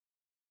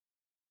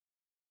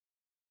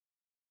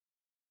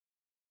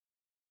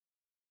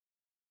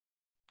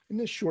In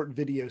this short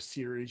video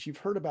series, you've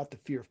heard about the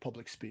fear of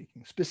public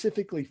speaking,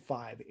 specifically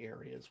 5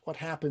 areas. What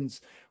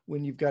happens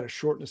when you've got a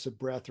shortness of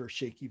breath or a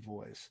shaky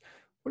voice?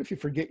 What if you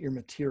forget your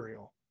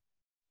material?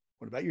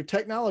 What about your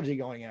technology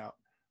going out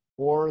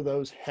or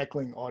those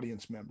heckling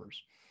audience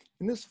members?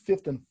 In this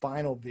 5th and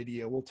final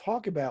video, we'll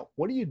talk about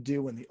what do you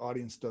do when the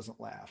audience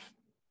doesn't laugh?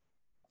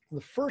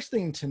 The first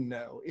thing to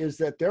know is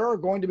that there are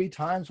going to be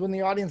times when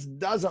the audience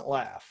doesn't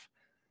laugh.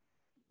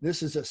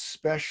 This is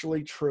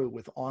especially true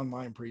with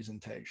online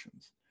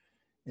presentations.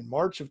 In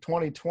March of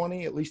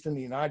 2020, at least in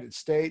the United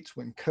States,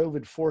 when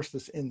COVID forced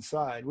us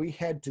inside, we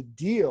had to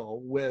deal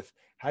with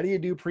how do you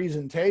do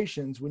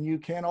presentations when you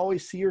can't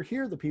always see or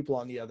hear the people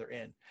on the other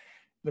end.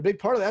 And a big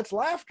part of that's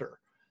laughter.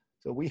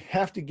 So we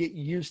have to get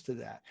used to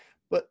that.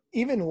 But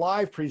even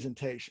live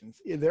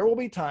presentations, there will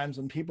be times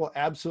when people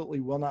absolutely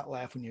will not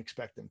laugh when you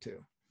expect them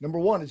to. Number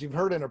one, as you've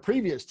heard in a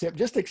previous tip,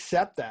 just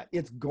accept that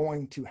it's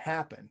going to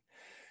happen.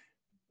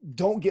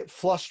 Don't get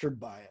flustered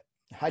by it.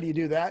 How do you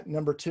do that?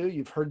 Number two,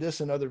 you've heard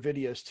this in other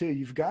videos too.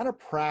 You've got to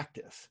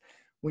practice.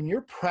 When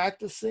you're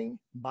practicing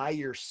by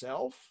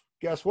yourself,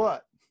 guess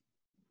what?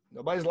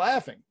 Nobody's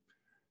laughing.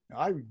 Now,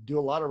 I do a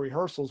lot of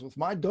rehearsals with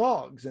my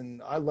dogs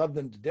and I love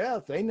them to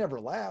death. They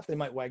never laugh. They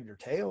might wag their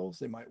tails.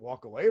 They might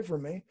walk away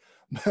from me.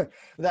 But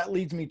that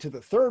leads me to the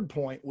third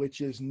point,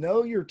 which is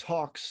know your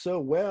talk so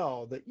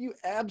well that you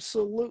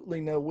absolutely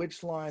know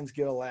which lines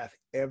get a laugh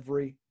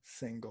every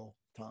single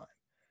time.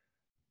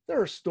 There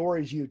are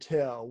stories you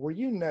tell where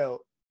you know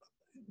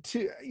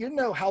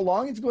how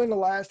long it's going to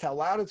last, how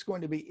loud it's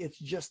going to be. It's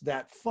just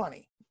that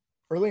funny.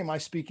 Early in my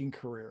speaking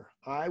career,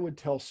 I would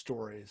tell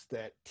stories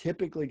that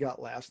typically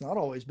got laughs, not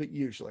always, but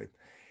usually.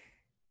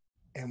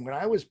 And when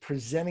I was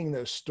presenting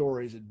those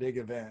stories at big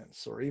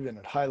events or even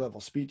at high-level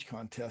speech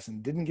contests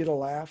and didn't get a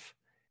laugh,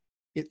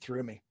 it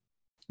threw me.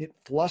 It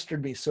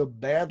flustered me so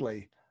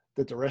badly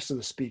that the rest of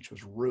the speech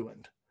was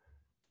ruined,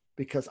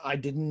 because I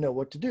didn't know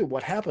what to do.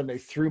 What happened? They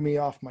threw me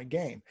off my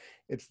game.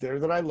 It's there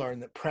that I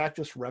learned that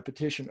practice,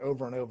 repetition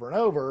over and over and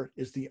over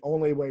is the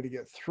only way to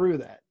get through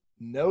that.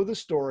 Know the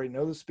story,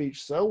 know the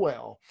speech so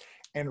well,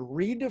 and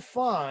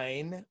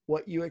redefine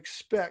what you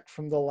expect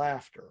from the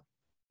laughter.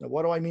 Now,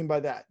 what do I mean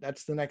by that?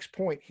 That's the next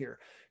point here.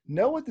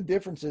 Know what the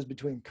difference is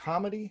between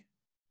comedy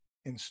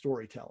and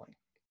storytelling.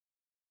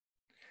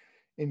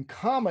 In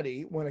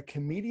comedy, when a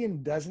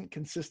comedian doesn't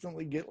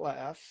consistently get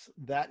laughs,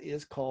 that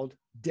is called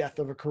death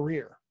of a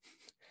career.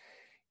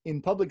 In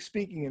public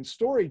speaking and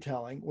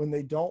storytelling, when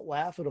they don't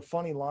laugh at a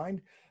funny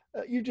line,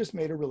 you just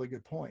made a really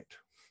good point.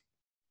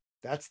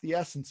 That's the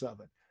essence of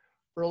it.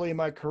 Early in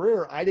my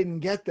career, I didn't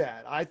get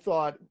that. I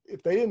thought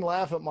if they didn't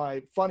laugh at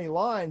my funny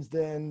lines,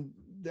 then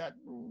that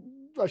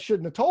I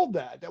shouldn't have told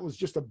that. That was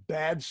just a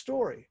bad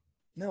story.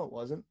 No, it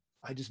wasn't.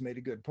 I just made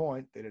a good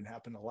point. They didn't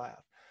happen to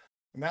laugh.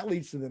 And that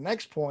leads to the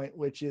next point,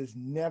 which is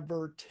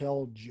never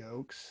tell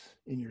jokes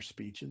in your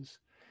speeches.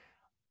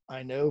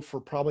 I know for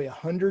probably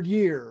 100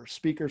 years,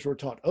 speakers were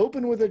taught,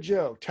 open with a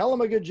joke, tell them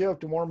a good joke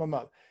to warm them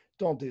up.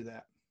 Don't do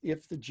that.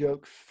 If the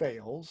joke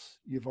fails,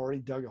 you've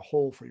already dug a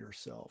hole for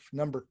yourself.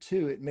 Number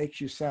two, it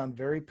makes you sound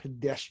very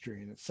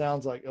pedestrian. It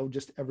sounds like, oh,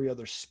 just every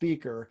other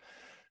speaker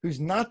who's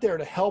not there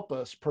to help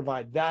us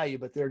provide value,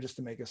 but there just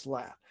to make us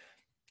laugh.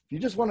 If you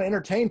just want to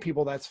entertain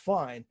people, that's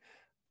fine.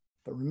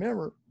 But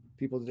remember,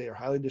 people today are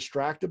highly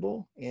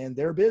distractible and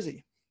they're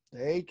busy.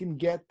 They can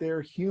get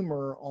their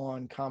humor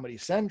on Comedy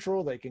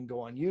Central. They can go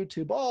on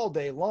YouTube all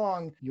day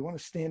long. You want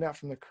to stand out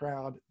from the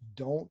crowd,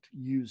 don't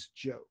use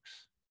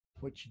jokes.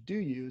 What you do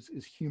use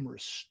is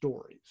humorous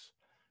stories.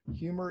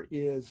 Humor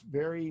is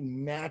very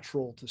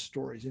natural to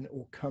stories and it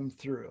will come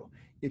through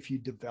if you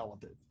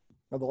develop it.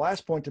 Now, the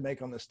last point to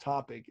make on this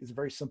topic is a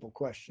very simple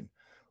question.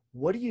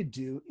 What do you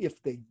do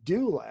if they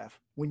do laugh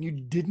when you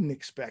didn't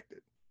expect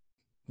it?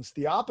 It's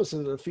the opposite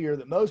of the fear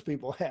that most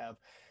people have.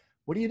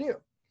 What do?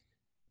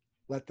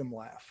 Let them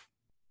laugh.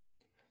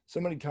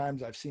 So many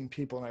times I've seen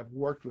people, and I've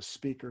worked with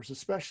speakers,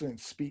 especially in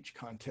speech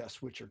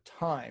contests, which are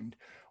timed,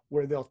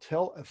 where they'll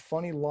tell a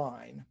funny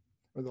line,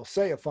 or they'll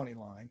say a funny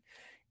line.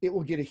 It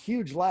will get a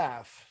huge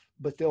laugh,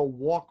 but they'll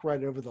walk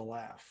right over the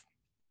laugh.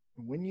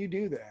 And when you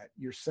do that,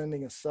 you're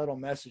sending a subtle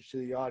message to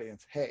the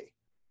audience. Hey,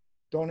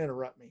 don't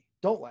interrupt me.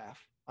 Don't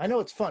laugh. I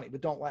know it's funny,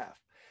 but don't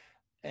laugh.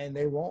 And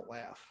they won't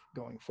laugh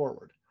going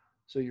forward.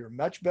 So you're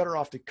much better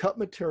off to cut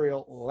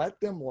material,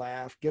 let them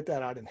laugh, get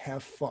that out and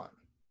have fun.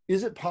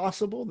 Is it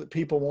possible that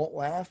people won't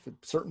laugh at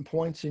certain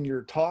points in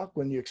your talk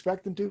when you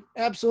expect them to?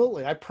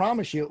 Absolutely. I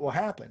promise you it will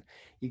happen.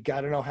 You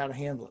got to know how to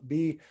handle it.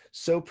 Be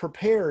so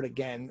prepared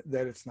again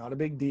that it's not a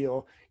big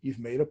deal. You've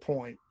made a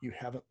point. You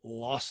haven't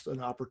lost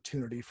an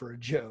opportunity for a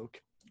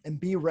joke. And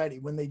be ready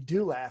when they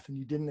do laugh and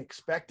you didn't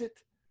expect it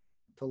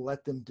to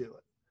let them do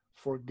it.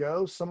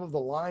 Forgo some of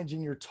the lines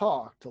in your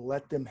talk to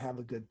let them have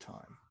a good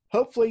time.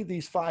 Hopefully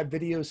these 5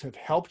 videos have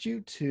helped you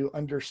to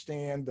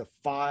understand the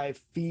 5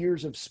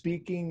 fears of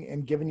speaking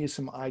and given you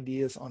some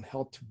ideas on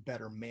how to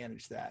better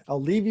manage that. I'll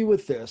leave you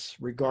with this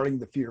regarding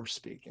the fear of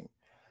speaking.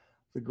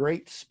 The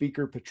great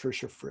speaker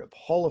Patricia Fripp,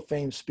 Hall of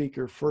Fame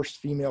speaker, first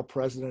female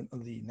president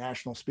of the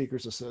National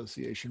Speakers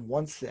Association,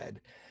 once said,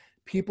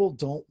 People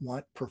don't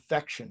want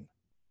perfection.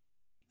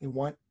 They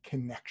want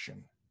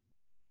connection.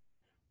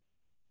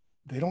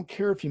 They don't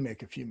care if you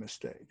make a few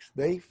mistakes.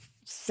 They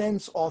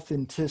sense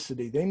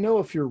authenticity. They know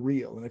if you're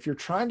real. And if you're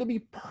trying to be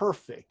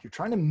perfect, you're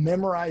trying to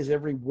memorize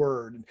every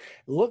word and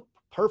look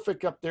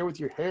perfect up there with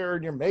your hair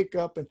and your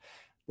makeup, and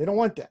they don't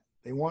want that.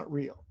 They want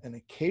real. An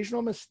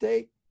occasional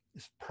mistake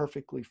is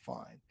perfectly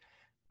fine.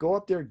 Go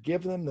up there,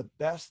 give them the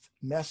best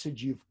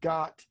message you've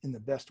got in the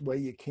best way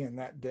you can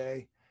that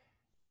day,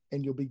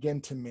 and you'll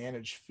begin to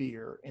manage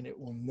fear, and it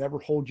will never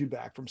hold you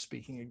back from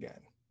speaking again.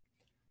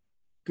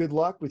 Good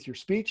luck with your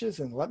speeches,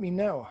 and let me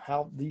know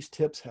how these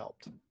tips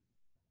helped.